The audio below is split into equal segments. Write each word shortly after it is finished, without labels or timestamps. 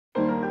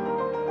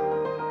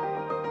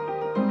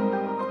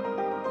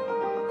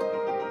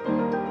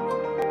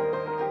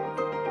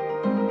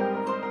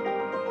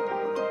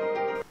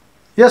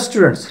Yes,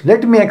 students,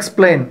 let me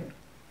explain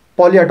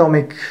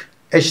polyatomic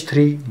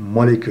H3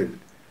 molecule.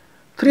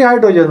 Three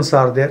hydrogens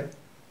are there.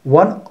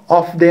 One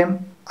of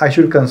them I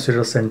should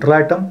consider central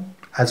atom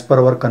as per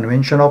our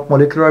convention of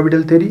molecular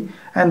orbital theory,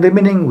 and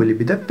remaining will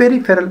be the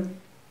peripheral.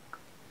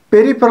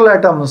 Peripheral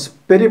atoms,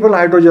 peripheral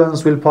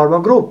hydrogens will form a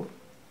group,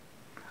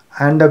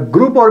 and the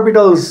group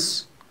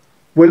orbitals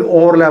will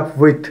overlap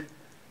with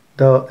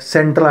the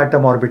central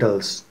atom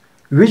orbitals.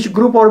 Which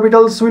group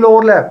orbitals will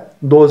overlap?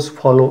 Those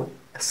follow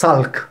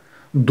SALC,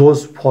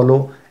 those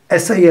follow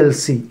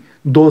SILC,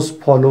 those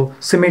follow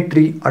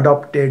symmetry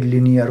adopted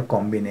linear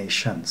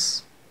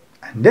combinations.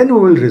 And then we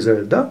will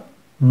result the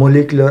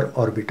molecular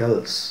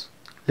orbitals.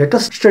 Let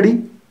us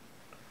study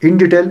in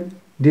detail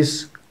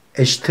this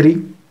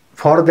H3.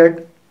 For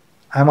that,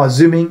 I am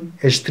assuming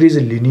H3 is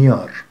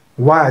linear.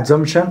 Why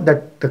assumption?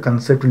 That the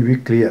concept will be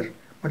clear.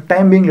 But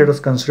time being, let us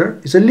consider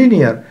it's a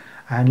linear,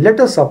 and let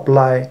us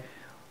apply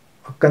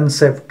a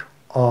concept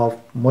of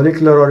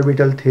molecular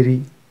orbital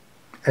theory,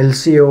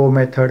 LCO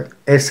method,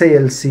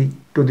 SALC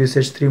to this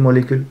H3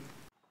 molecule.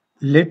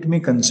 Let me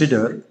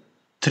consider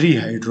three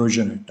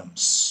hydrogen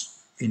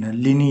atoms in a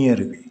linear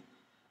way.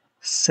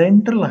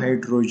 Central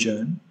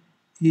hydrogen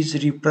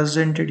is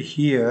represented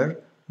here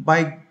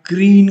by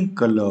green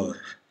color,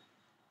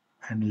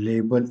 and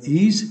label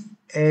is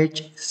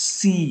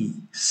HC,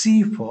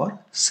 C for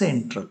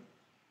central.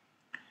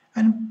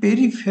 And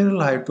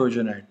peripheral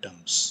hydrogen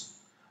atoms,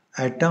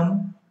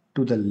 atom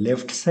to the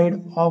left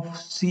side of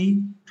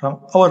C from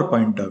our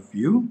point of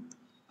view,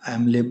 I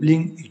am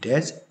labeling it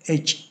as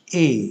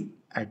HA,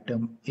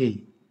 atom A.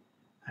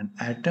 An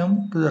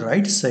atom to the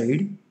right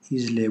side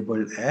is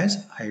labeled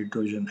as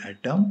hydrogen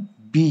atom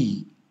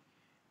B,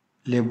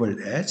 labeled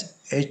as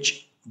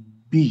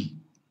HB.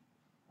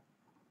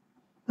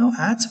 Now,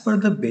 as per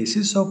the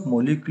basis of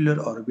molecular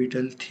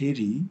orbital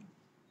theory,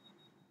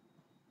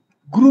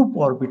 group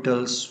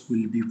orbitals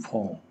will be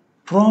formed.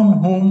 From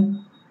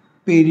whom?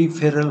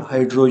 Peripheral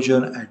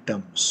hydrogen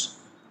atoms.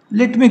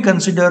 Let me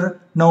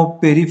consider now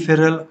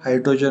peripheral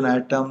hydrogen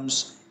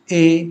atoms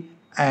A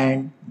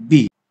and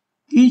B.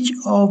 Each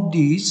of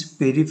these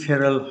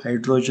peripheral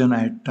hydrogen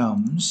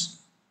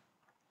atoms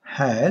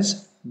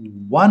has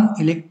one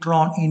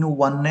electron in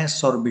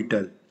oneness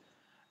orbital,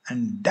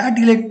 and that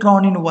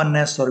electron in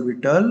oneness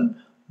orbital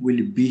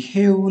will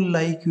behave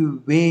like a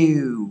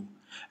wave,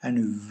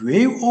 and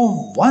wave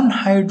of one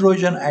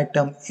hydrogen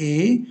atom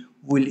A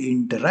will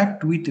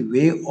interact with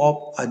wave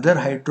of other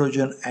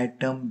hydrogen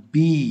atom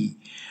B,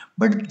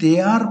 but they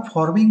are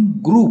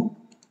forming group.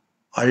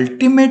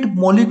 Ultimate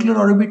molecular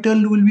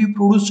orbital will be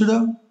produced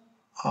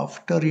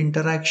after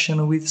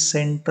interaction with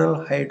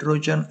central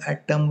hydrogen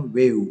atom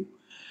wave,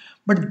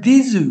 but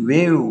this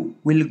wave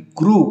will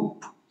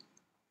group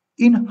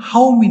in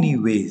how many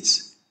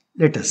ways?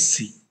 Let us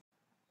see.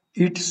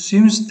 It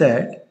seems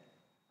that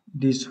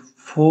these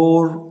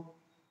four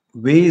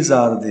ways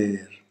are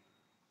there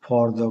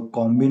for the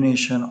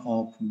combination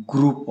of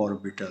group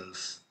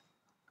orbitals.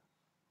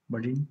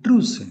 But in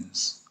true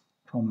sense,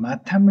 from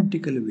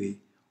mathematical way,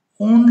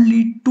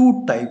 only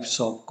two types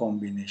of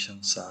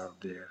combinations are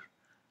there.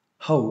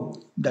 How?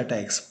 That I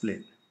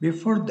explain.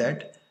 Before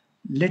that,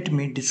 let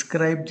me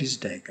describe this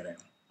diagram.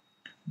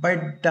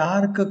 By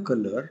dark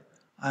color,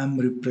 I am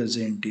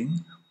representing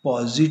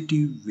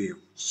positive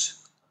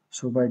waves.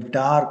 So by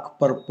dark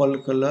purple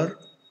color,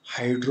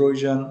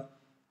 hydrogen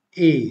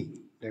A,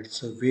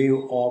 that's a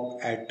wave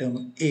of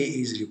atom A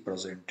is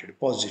represented,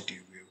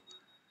 positive wave.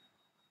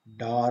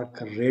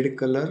 Dark red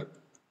color,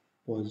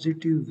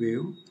 positive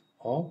wave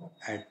of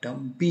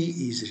atom B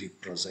is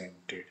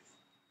represented.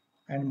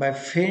 And by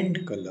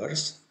faint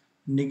colors,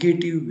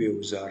 negative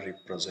waves are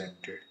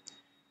represented.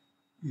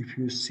 If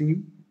you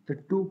see, the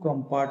two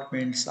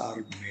compartments are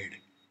made.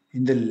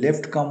 In the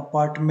left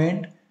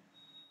compartment,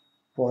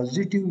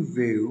 positive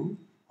wave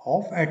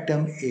of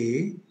atom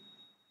A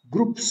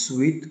groups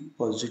with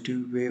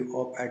positive wave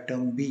of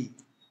atom B.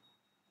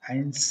 And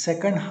in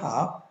second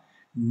half,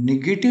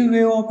 negative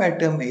wave of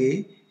atom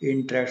A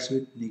interacts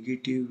with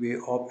negative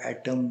wave of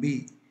atom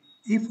B.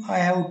 If I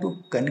have to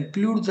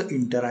conclude the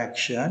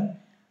interaction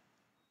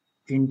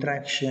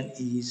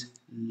is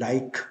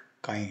like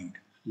kind.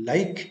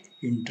 Like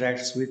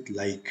interacts with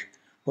like.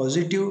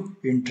 Positive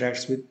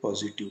interacts with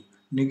positive.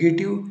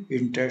 Negative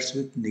interacts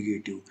with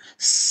negative.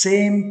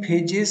 Same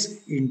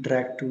phases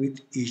interact with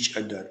each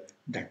other.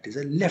 That is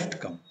a left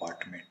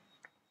compartment.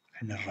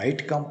 And a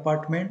right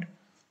compartment,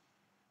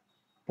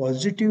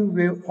 positive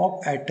wave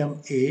of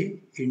atom A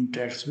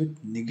interacts with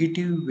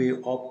negative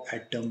wave of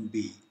atom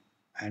B.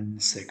 And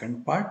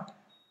second part,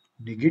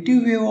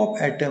 negative wave of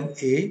atom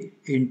A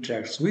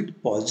interacts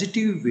with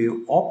positive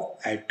wave of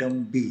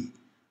atom B.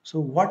 So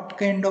what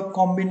kind of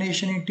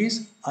combination it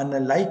is?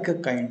 Unlike a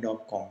kind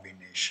of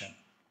combination.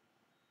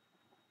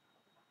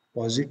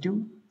 Positive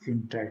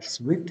interacts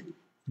with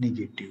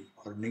negative,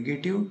 or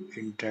negative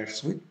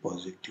interacts with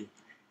positive.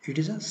 It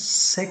is a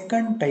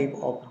second type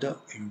of the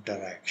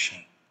interaction.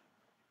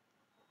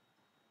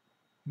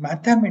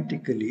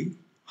 Mathematically,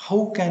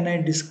 how can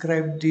I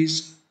describe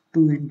these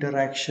two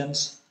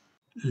interactions?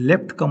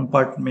 Left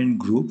compartment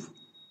group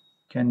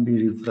can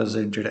be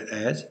represented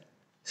as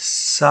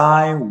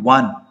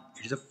psi1.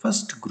 It is the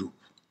first group.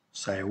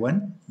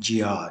 Psi1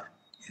 Gr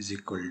is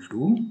equal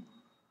to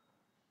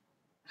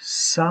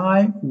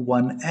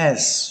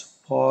psi1s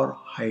for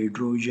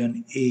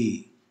hydrogen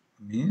A,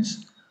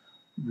 means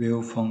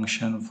wave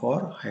function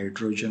for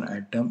hydrogen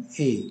atom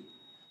A,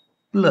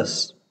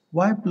 plus.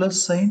 Why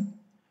plus sign?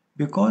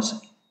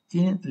 Because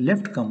in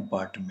left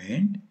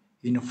compartment,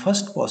 in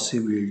first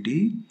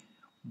possibility,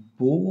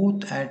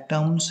 both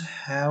atoms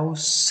have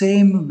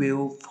same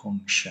wave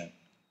function.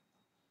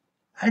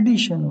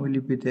 Addition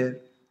will be there.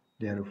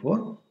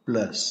 Therefore,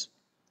 plus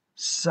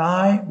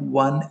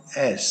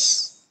psi1s.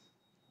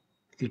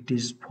 It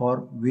is for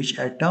which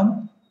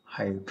atom?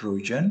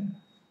 Hydrogen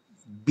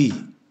B.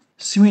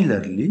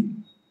 Similarly,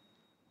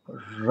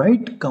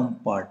 right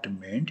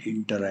compartment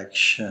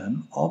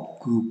interaction of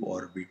group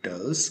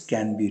orbitals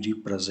can be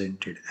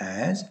represented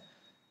as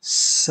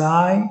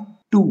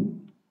psi2,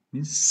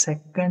 means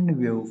second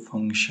wave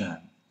function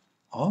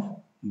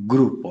of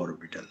group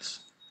orbitals.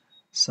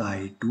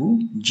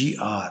 Psi2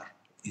 Gr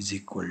is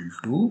equal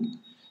to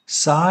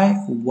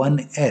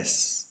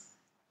psi1s.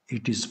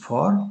 It is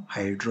for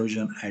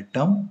hydrogen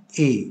atom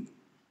A,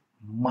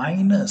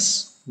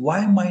 minus.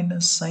 Why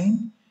minus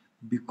sign?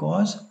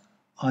 Because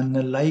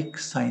unlike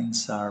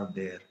signs are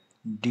there,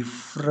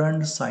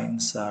 different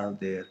signs are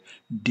there,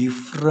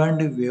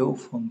 different wave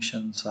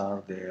functions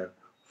are there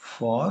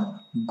for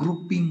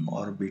grouping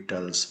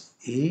orbitals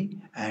A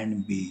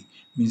and B.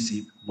 Means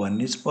if one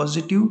is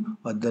positive,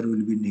 other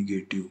will be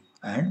negative,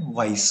 and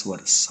vice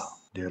versa.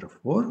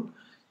 Therefore,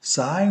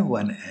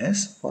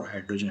 psi1s for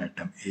hydrogen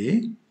atom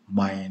A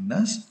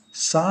minus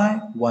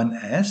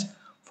psi1s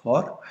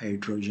for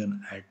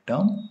hydrogen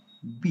atom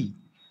B.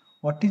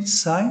 What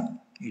is psi?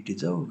 It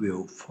is a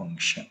wave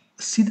function.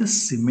 See the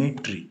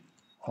symmetry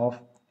of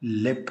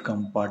left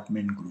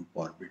compartment group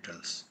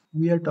orbitals.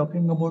 We are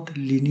talking about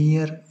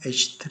linear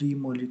H3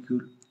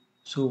 molecule.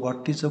 So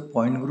what is the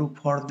point group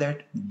for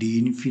that? D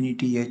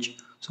infinity H.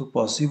 So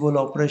possible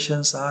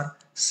operations are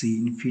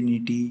C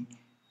infinity,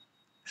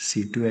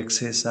 C2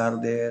 axis are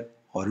there,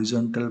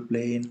 horizontal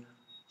plane,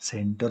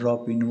 center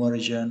of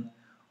inversion.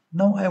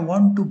 Now I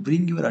want to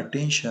bring your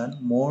attention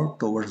more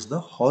towards the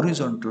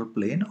horizontal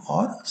plane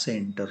or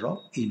center of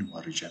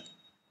inversion,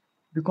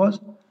 because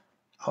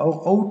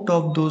out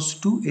of those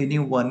two, any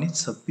one is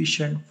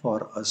sufficient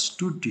for us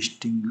to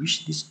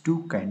distinguish these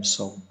two kinds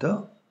of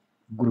the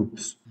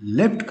groups.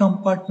 Left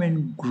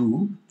compartment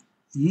group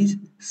is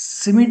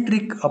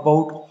symmetric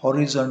about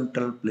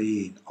horizontal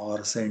plane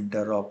or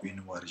center of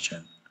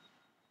inversion,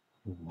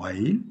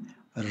 while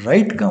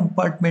right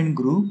compartment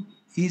group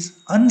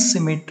is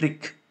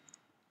unsymmetric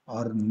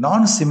or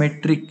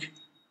non-symmetric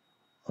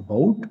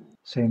about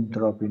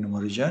center of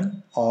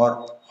inversion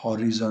or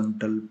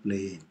horizontal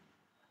plane.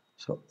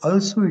 So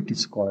also it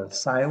is called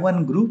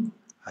psi1 group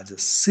as a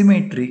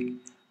symmetric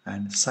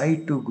and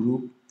psi2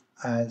 group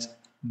as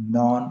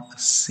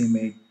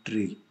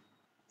non-symmetric.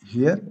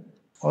 Here,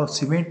 or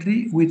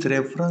symmetry with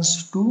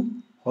reference to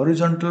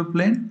horizontal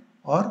plane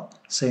or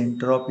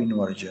center of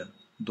inversion.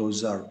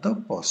 Those are the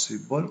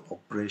possible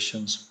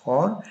operations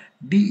for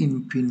D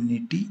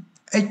infinity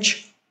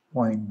H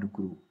point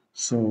group.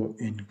 So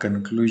in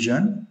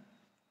conclusion,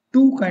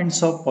 two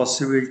kinds of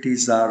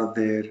possibilities are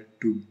there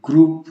to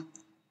group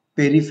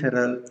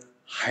peripheral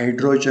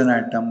hydrogen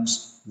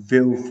atoms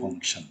wave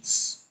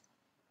functions.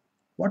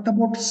 What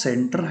about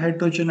center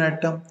hydrogen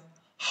atom?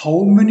 How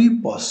many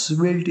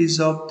possibilities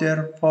are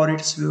there for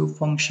its wave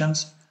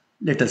functions?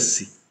 Let us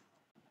see.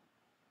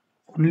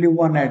 Only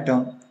one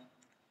atom.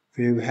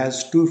 Wave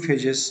has two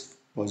phases,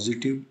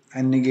 positive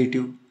and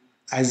negative.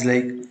 As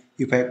like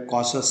if I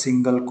toss a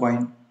single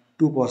coin,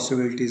 two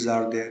possibilities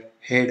are there,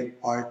 head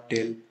or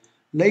tail.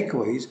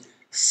 Likewise,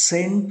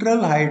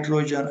 central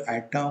hydrogen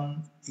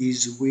atom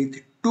is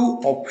with two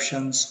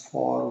options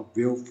for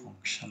wave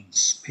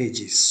functions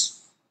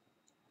phases.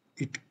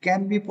 It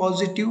can be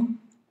positive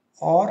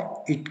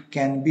or it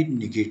can be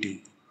negative.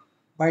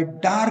 By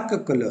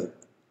dark color,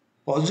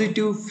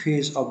 positive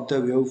phase of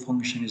the wave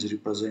function is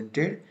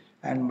represented,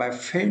 and by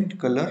faint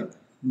color,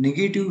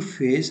 negative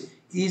phase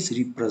is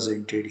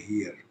represented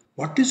here.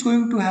 What is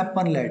going to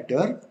happen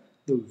later?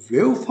 The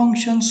wave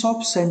functions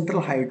of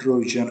central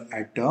hydrogen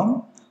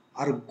atom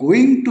are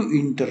going to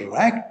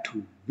interact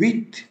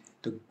with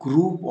the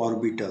group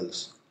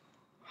orbitals.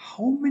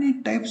 How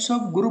many types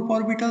of group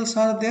orbitals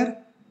are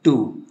there?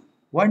 Two.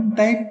 One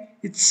type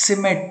is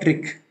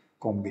symmetric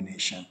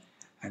combination,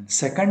 and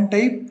second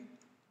type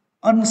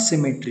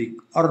unsymmetric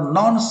or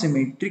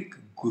non-symmetric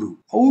group.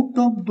 Out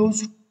of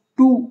those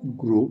two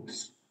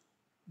groups,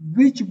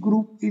 which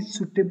group is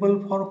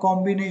suitable for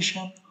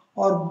combination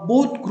or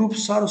both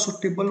groups are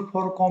suitable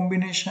for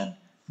combination?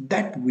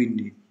 That we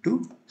need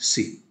to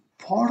see.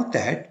 For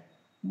that,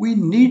 we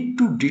need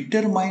to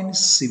determine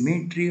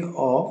symmetry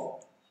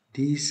of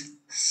these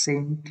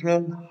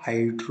central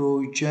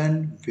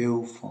hydrogen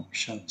wave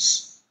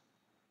functions.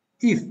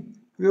 If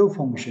wave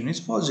function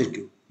is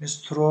positive, means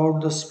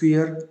throughout the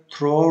sphere,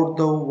 throughout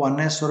the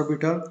 1s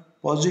orbital,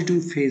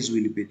 positive phase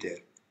will be there.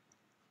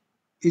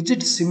 Is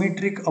it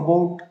symmetric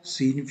about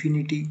C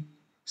infinity?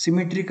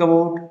 Symmetric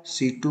about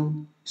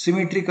C2?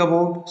 Symmetric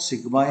about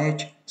sigma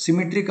h?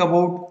 Symmetric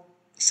about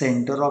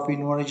center of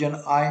inversion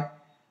I?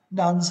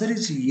 The answer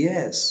is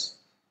yes.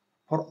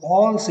 For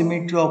all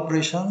symmetry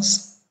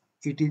operations,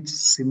 it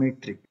is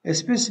symmetric.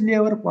 Especially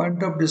our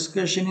point of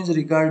discussion is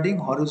regarding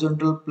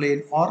horizontal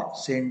plane or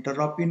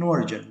center of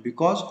inversion,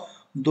 because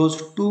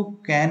those two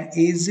can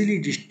easily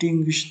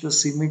distinguish the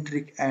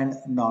symmetric and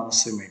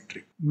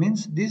non-symmetric.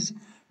 Means this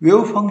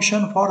wave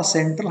function for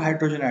central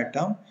hydrogen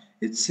atom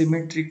is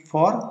symmetric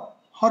for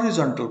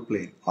horizontal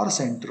plane or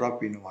center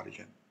of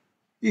inversion.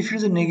 If it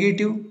is a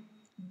negative,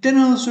 then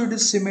also it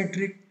is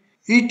symmetric.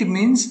 It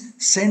means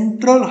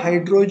central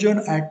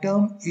hydrogen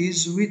atom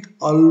is with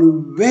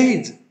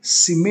always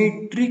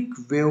symmetric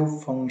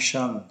wave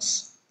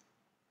functions,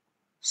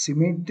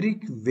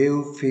 symmetric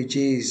wave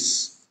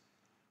phases.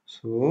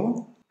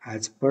 So,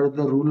 as per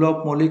the rule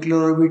of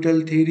molecular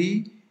orbital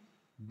theory,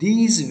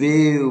 these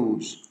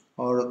waves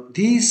or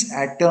this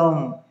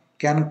atom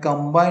can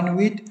combine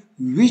with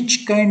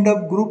which kind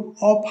of group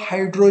of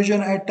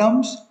hydrogen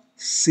atoms?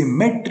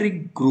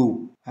 Symmetric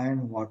group.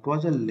 And what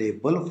was the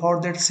label for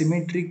that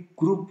symmetric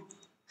group?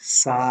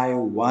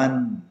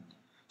 Psi1.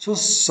 So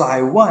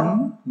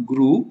Psi1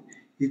 group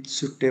is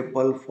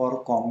suitable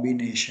for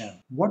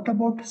combination. What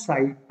about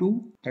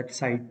Psi2? That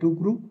Psi2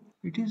 group,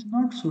 it is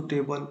not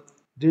suitable.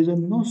 There is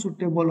no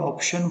suitable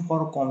option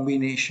for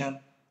combination.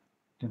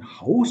 Then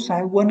how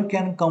Psi1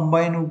 can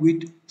combine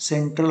with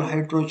central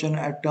hydrogen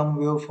atom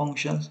wave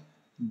functions?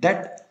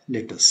 That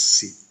let us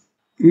see.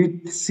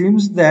 It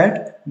seems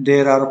that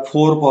there are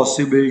 4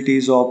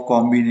 possibilities of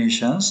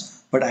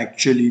combinations, but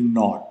actually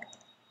not.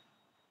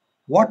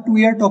 What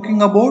we are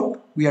talking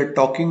about? We are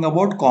talking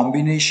about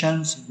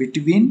combinations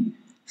between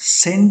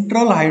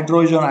central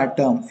hydrogen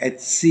atom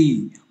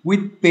Hc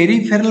with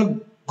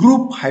peripheral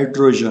group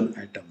hydrogen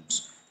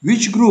atoms.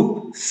 Which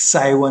group?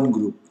 Psi1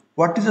 group.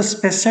 What is the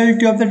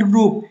specialty of that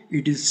group?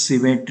 It is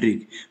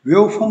symmetric.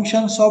 Wave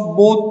functions of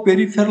both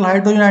peripheral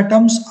hydrogen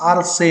atoms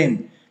are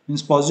same.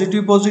 Means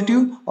positive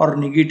positive or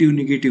negative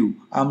negative.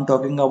 I am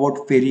talking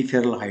about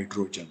peripheral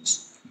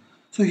hydrogens.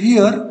 So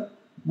here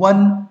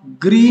one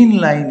green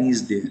line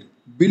is there.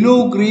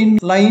 Below green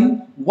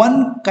line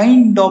one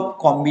kind of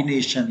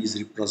combination is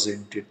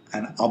represented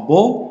and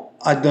above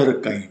other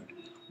kind.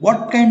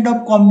 What kind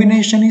of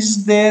combination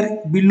is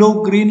there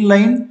below green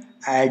line?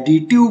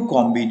 Additive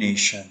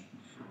combination.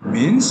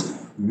 Means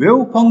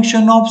wave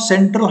function of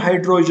central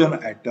hydrogen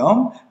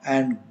atom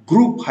and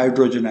group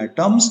hydrogen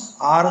atoms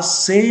are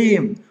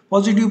same.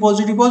 Positive,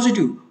 positive,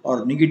 positive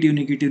or negative,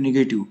 negative,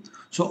 negative.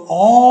 So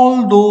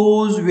all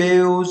those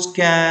waves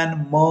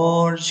can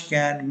merge,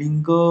 can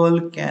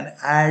mingle, can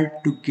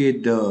add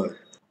together.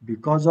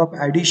 Because of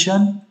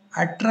addition,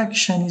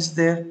 attraction is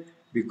there.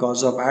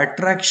 Because of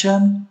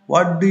attraction,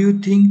 what do you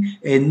think?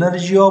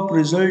 Energy of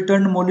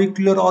resultant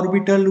molecular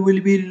orbital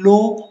will be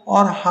low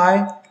or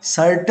high?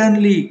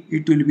 Certainly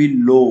it will be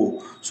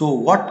low. So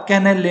what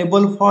can I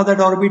label for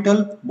that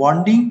orbital?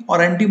 Bonding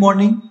or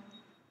anti-bonding?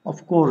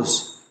 Of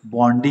course,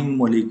 bonding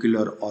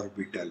molecular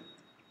orbital,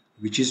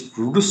 which is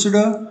produced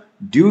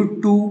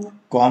due to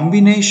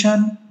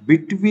combination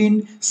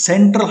between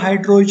central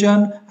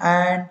hydrogen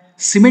and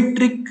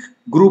symmetric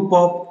group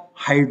of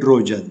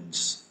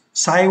hydrogens,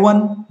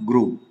 Psi1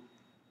 group.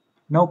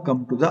 Now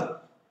come to the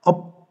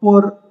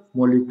upper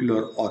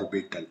molecular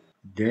orbital.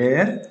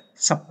 There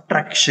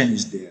subtraction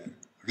is there,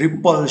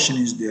 repulsion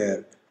is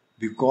there,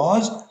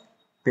 because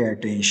pay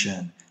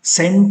attention.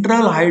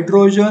 Central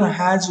hydrogen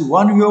has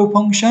one wave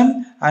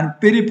function and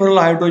peripheral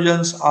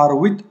hydrogens are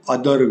with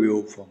other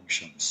wave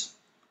functions.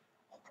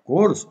 Of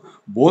course,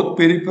 both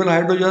peripheral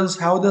hydrogens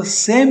have the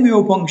same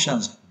wave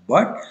functions,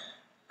 but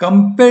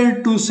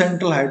compared to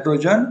central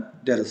hydrogen,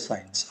 their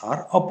signs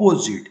are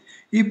opposite.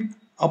 If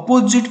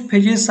opposite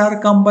phases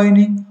are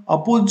combining,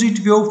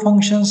 opposite wave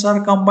functions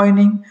are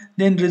combining,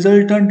 then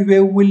resultant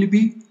wave will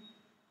be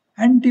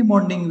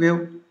anti-bonding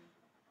wave.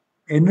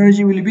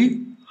 Energy will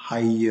be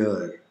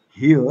higher.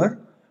 Here,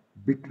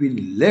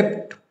 between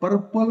left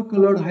purple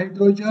colored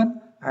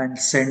hydrogen and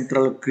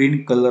central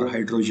green color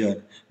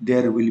hydrogen,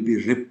 there will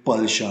be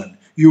repulsion.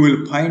 You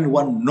will find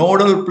one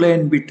nodal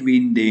plane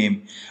between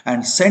them,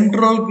 and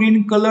central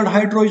green colored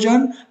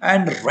hydrogen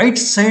and right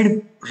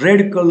side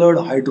red colored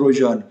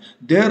hydrogen,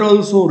 there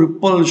also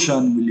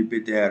repulsion will be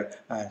there.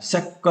 And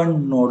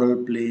second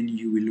nodal plane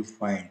you will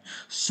find.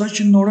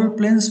 Such nodal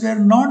planes were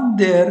not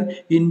there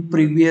in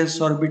previous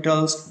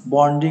orbitals,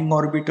 bonding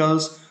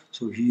orbitals.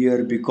 So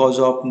here, because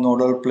of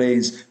nodal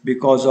planes,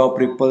 because of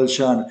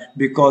repulsion,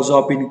 because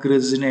of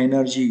increase in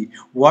energy,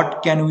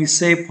 what can we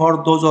say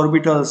for those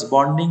orbitals?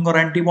 Bonding or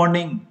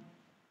anti-bonding?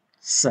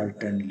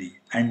 Certainly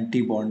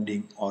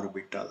anti-bonding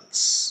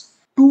orbitals.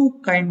 Two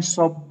kinds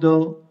of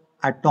the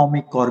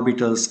atomic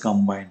orbitals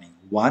combining.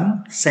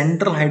 One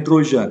central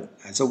hydrogen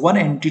as a one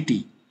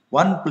entity,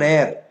 one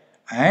player,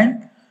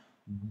 and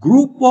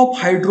group of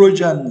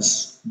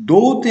hydrogens.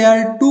 Though they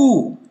are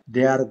two,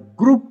 they are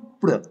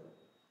grouped.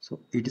 So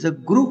it is a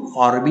group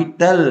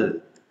orbital.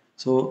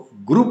 So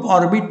group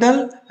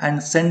orbital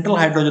and central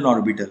hydrogen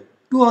orbital.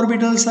 Two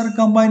orbitals are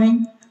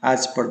combining.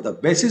 As per the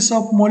basis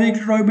of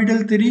molecular orbital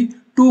theory,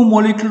 two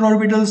molecular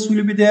orbitals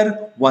will be there.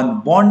 One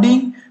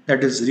bonding,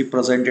 that is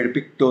represented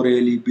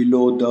pictorially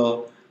below the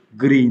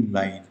green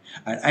line,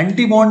 and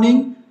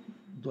anti-bonding,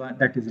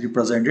 that is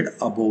represented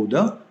above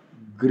the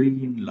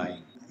green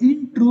line.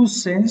 In true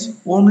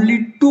sense,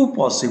 only two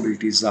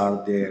possibilities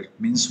are there.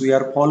 Means we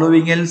are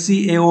following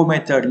LCAO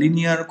method,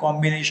 linear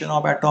combination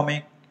of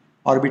atomic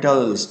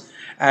orbitals,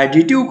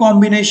 additive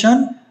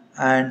combination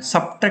and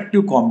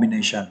subtractive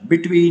combination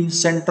between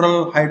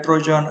central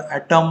hydrogen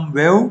atom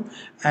wave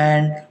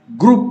and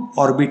group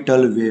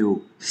orbital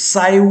wave,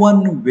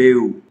 psi1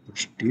 wave.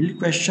 Still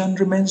question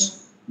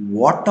remains,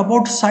 what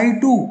about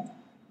psi2?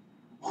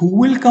 Who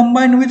will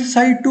combine with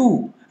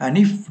psi2? And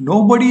if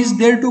nobody is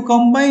there to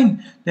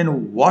combine,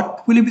 then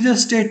what will be the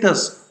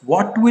status?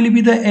 What will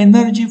be the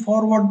energy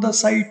forward the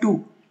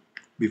psi2?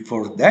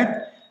 Before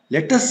that,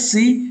 let us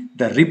see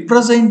the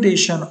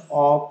representation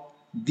of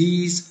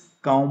these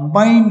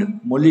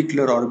combined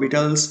molecular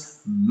orbitals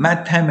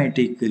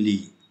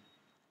mathematically.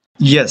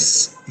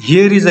 Yes,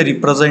 here is a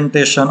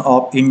representation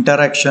of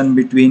interaction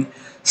between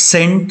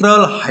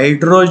central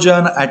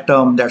hydrogen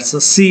atom, that's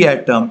a C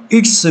atom,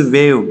 its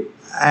wave,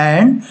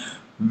 and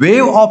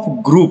wave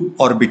of group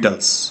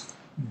orbitals.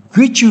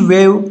 Which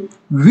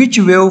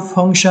wave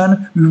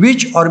function,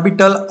 which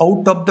orbital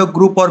out of the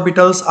group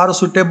orbitals are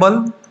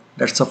suitable?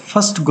 That's the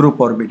first group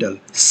orbital.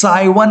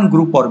 Psi1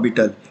 group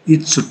orbital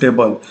is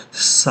suitable.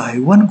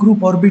 Psi1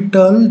 group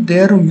orbital,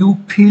 there you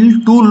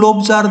feel two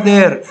lobes are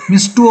there.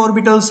 Means two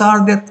orbitals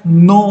are there.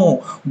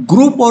 No,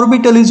 group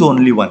orbital is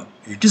only one.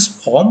 It is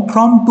formed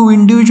from two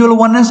individual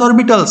 1s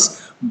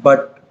orbitals.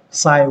 But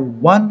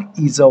psi1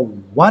 is a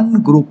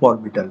one group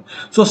orbital.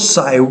 So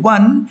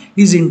psi1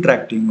 is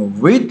interacting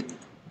with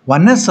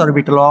 1s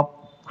orbital of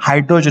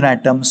hydrogen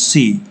atom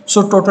C.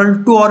 So total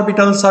two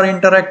orbitals are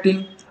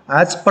interacting.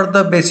 As per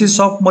the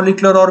basis of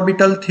molecular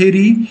orbital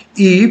theory,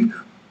 if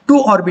two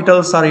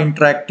orbitals are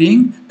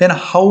interacting, then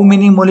how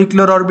many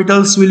molecular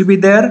orbitals will be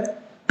there?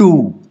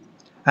 Two.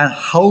 And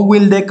how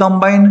will they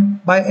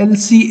combine? By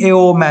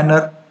LCAO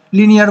manner.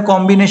 Linear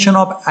combination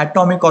of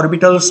atomic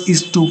orbitals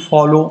is to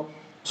follow.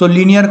 So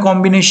linear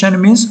combination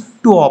means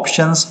two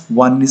options.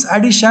 One is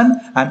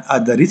addition and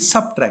other is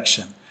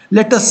subtraction.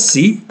 Let us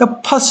see the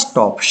first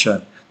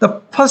option,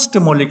 the first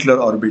molecular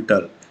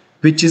orbital,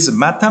 which is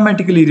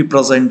mathematically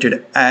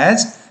represented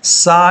as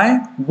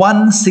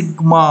psi1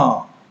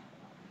 sigma,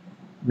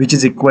 which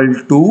is equal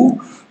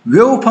to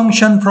wave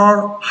function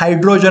for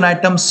hydrogen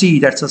atom C,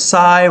 that's a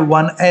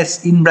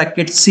psi1s in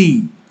bracket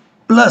C,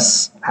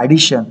 plus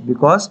addition,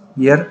 because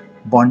here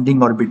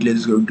bonding orbital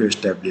is going to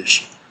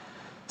establish,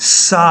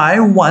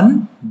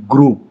 psi1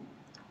 group.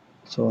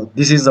 So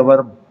this is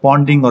our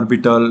bonding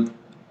orbital,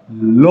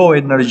 low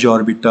energy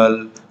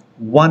orbital,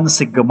 1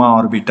 sigma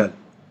orbital.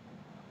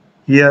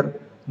 Here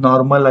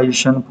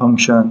normalization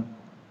function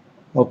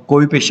or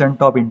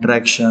coefficient of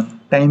interaction,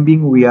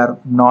 timing we are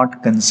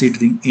not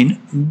considering in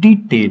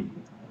detail.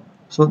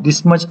 So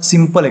this much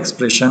simple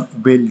expression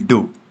will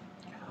do.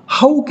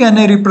 How can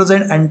I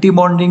represent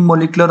anti-bonding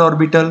molecular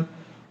orbital?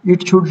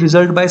 It should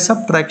result by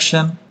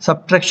subtraction.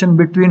 Subtraction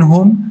between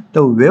whom?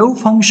 The wave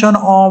function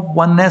of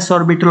 1s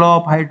orbital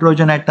of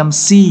hydrogen atom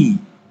C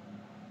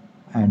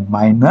and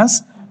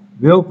minus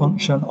wave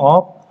function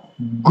of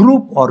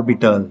group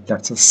orbital,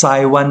 that's a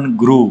psi1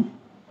 group.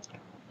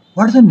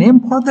 What is the name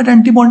for that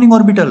anti-bonding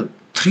orbital?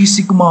 3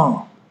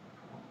 sigma.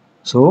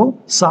 So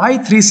psi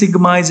 3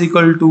 sigma is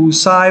equal to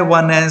psi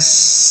 1s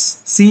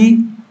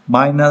C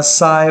minus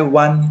psi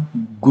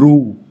 1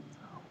 group.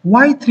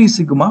 Why 3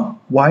 sigma?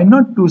 Why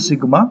not 2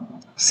 sigma?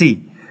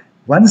 See,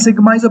 1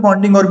 sigma is a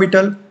bonding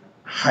orbital.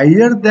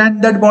 Higher than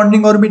that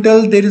bonding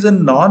orbital, there is a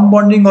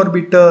non-bonding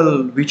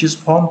orbital which is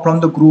formed from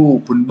the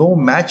group. No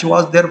match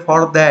was there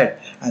for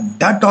that. And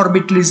that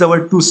orbital is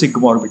our 2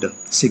 sigma orbital.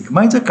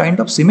 Sigma is a kind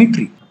of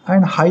symmetry.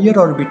 And higher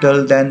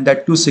orbital than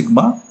that 2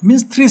 sigma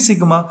means 3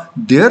 sigma.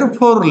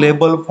 Therefore,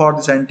 label for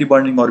this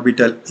anti-bonding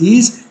orbital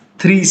is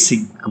 3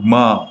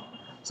 sigma.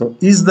 So,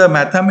 is the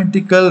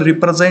mathematical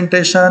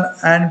representation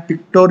and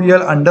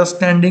pictorial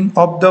understanding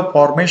of the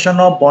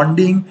formation of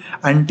bonding,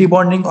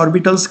 anti-bonding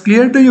orbitals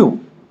clear to you?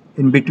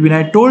 In between,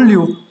 I told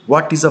you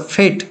what is a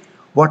fate,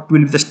 what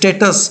will be the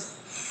status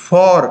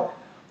for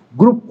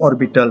group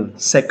orbital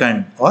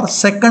second or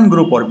second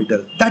group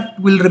orbital. That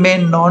will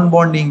remain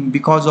non-bonding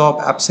because of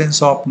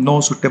absence of no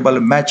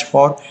suitable match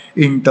for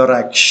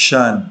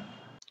interaction.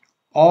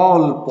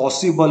 All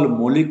possible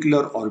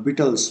molecular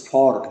orbitals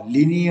for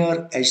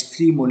linear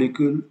H3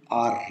 molecule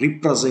are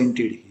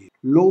represented here.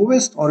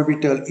 Lowest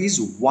orbital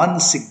is 1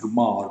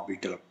 sigma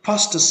orbital,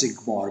 first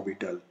sigma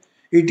orbital.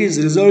 It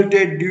is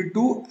resulted due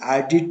to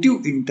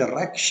additive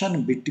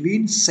interaction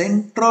between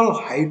central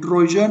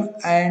hydrogen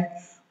and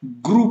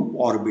group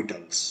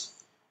orbitals.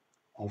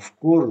 Of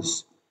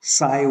course,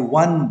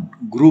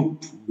 psi1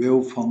 group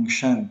wave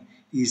function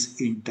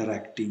is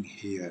interacting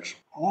here.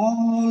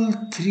 All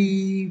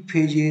three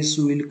phases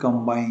will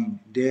combine.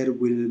 There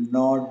will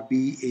not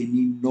be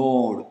any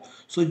node.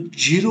 So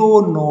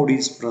zero node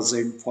is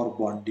present for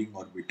bonding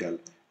orbital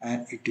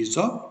and it is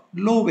of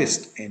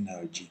lowest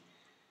energy.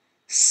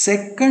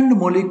 Second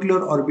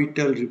molecular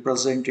orbital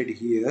represented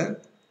here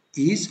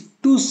is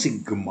 2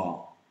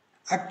 sigma.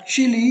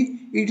 Actually,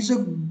 it is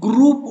a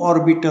group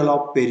orbital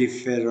of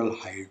peripheral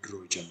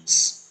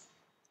hydrogens.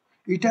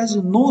 It has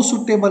no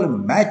suitable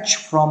match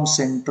from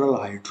central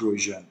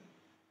hydrogen.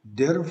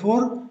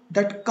 Therefore,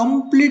 that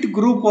complete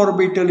group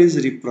orbital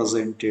is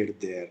represented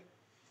there.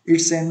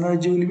 Its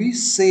energy will be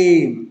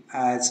same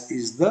as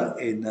is the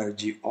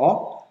energy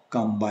of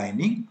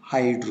combining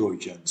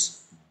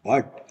hydrogens.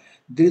 But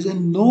there is a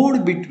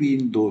node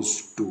between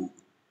those two.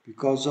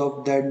 Because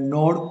of that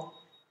node,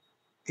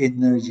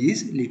 energy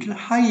is little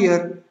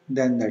higher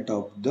than that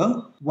of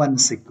the 1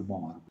 sigma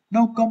orbital.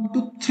 Now come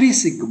to 3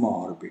 sigma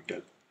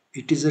orbital.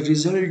 It is a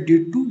result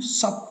due to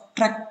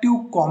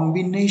subtractive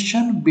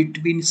combination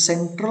between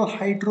central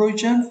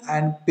hydrogen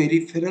and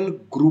peripheral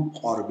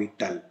group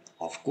orbital.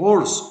 Of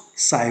course,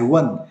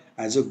 Psi1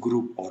 as a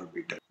group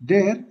orbital.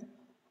 There,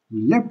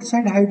 left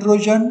side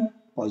hydrogen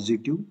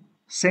positive,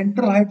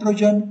 central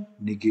hydrogen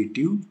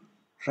negative,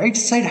 right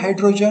side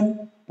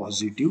hydrogen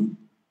positive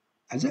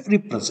as a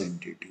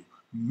representative.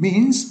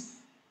 Means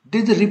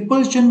there is a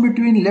repulsion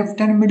between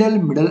left and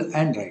middle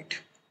and right.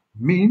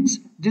 Means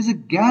there is a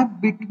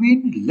gap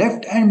between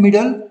left and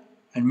middle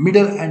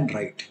and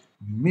right.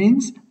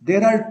 Means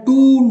there are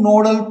two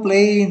nodal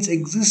planes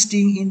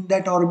existing in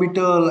that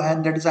orbital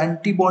and that is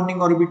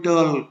anti-bonding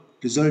orbital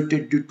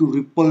resulted due to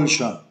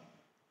repulsion.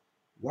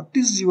 What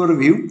is your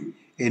view?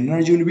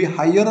 Energy will be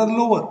higher or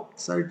lower?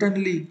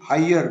 Certainly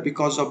higher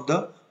because of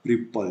the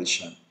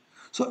repulsion.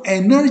 So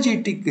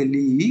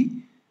energetically,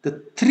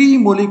 the three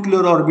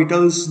molecular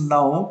orbitals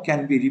now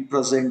can be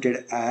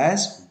represented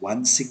as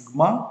 1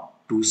 sigma,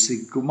 2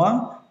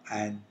 sigma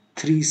and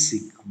 3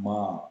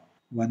 sigma.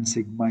 1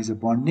 sigma is a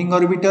bonding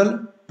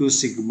orbital, 2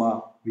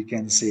 sigma we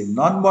can say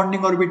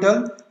non-bonding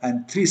orbital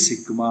and 3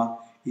 sigma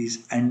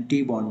is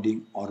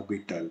anti-bonding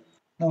orbital.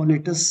 Now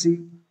let us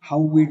see how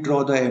we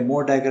draw the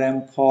MO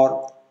diagram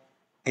for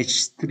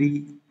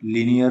H3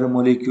 linear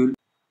molecule.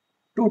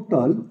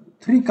 Total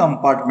 3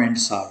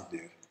 compartments are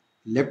there.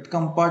 Left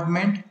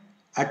compartment,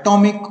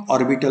 atomic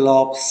orbital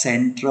of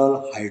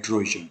central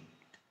hydrogen.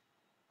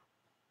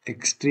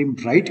 Extreme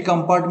right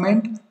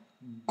compartment,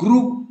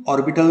 group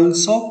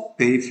orbitals of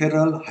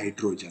peripheral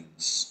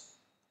hydrogens.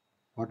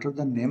 What are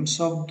the names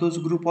of those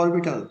group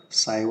orbitals?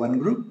 Psi1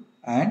 group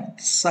and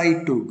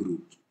Psi2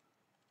 group.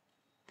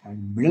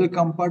 And middle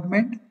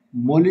compartment,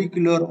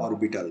 molecular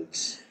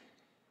orbitals.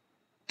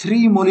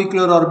 3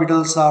 molecular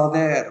orbitals are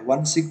there.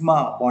 1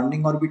 sigma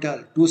bonding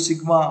orbital, 2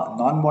 sigma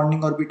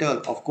non-bonding orbital.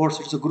 Of course,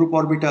 it's a group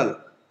orbital.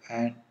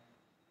 And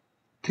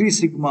 3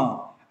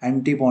 sigma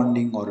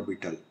anti-bonding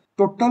orbital.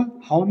 Total,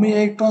 how many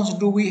electrons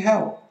do we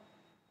have?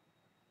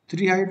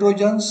 3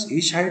 hydrogens.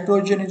 Each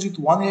hydrogen is with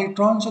 1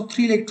 electron, so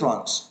 3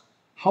 electrons.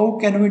 How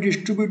can we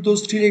distribute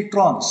those 3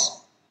 electrons?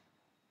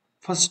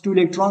 First 2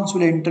 electrons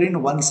will enter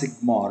in 1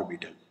 sigma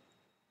orbital.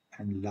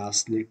 And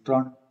last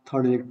electron,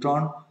 third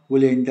electron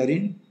will enter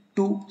in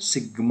 2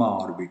 sigma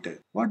orbital.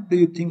 What do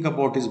you think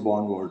about his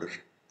bond order?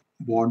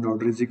 Bond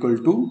order is equal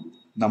to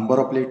number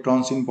of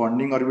electrons in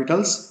bonding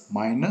orbitals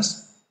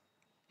minus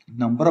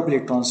number of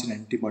electrons in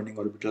anti-bonding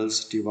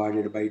orbitals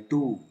divided by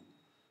 2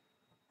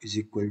 is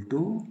equal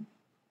to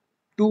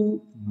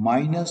 2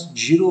 minus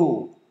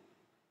 0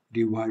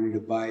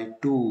 divided by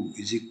 2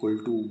 is equal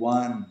to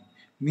 1.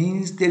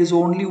 Means there is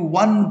only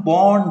one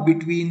bond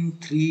between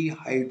 3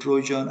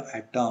 hydrogen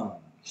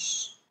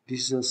atoms.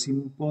 This is a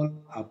simple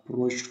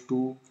approach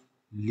to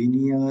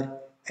linear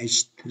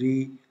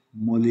H3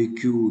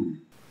 molecule.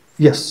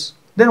 Yes.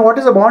 Then what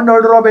is the bond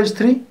order of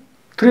H3?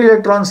 3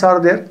 electrons are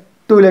there.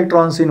 2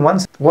 electrons in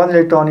 1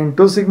 electron in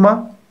 2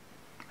 sigma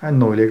and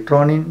no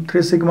electron in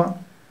 3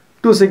 sigma.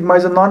 2 sigma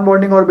is a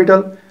non-bonding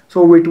orbital,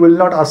 so it will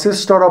not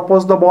assist or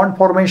oppose the bond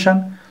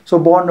formation. So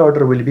bond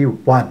order will be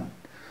 1.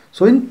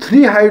 So in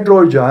 3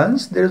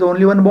 hydrogens, there is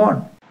only one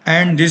bond.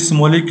 And this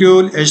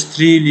molecule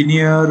H3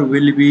 linear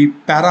will be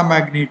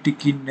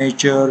paramagnetic in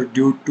nature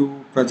due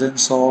to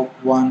presence of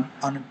one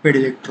unpaired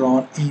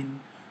electron in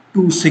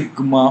 2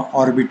 sigma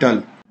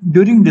orbital.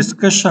 During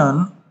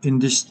discussion in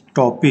this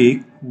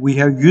topic, we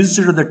have used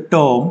the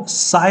term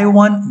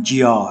Psi1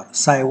 GR,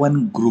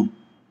 Psi1 group.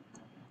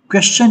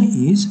 Question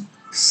is,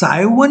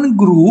 Psi1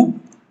 group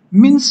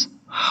means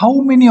how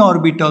many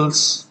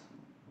orbitals?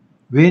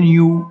 When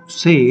you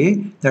say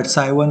that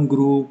Psi1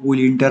 group will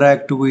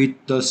interact with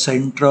the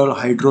central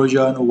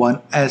hydrogen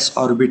 1s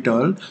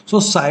orbital, so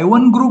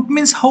Psi1 group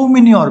means how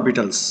many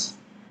orbitals?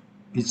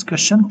 Is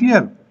question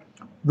clear?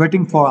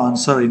 Waiting for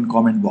answer in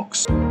comment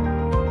box.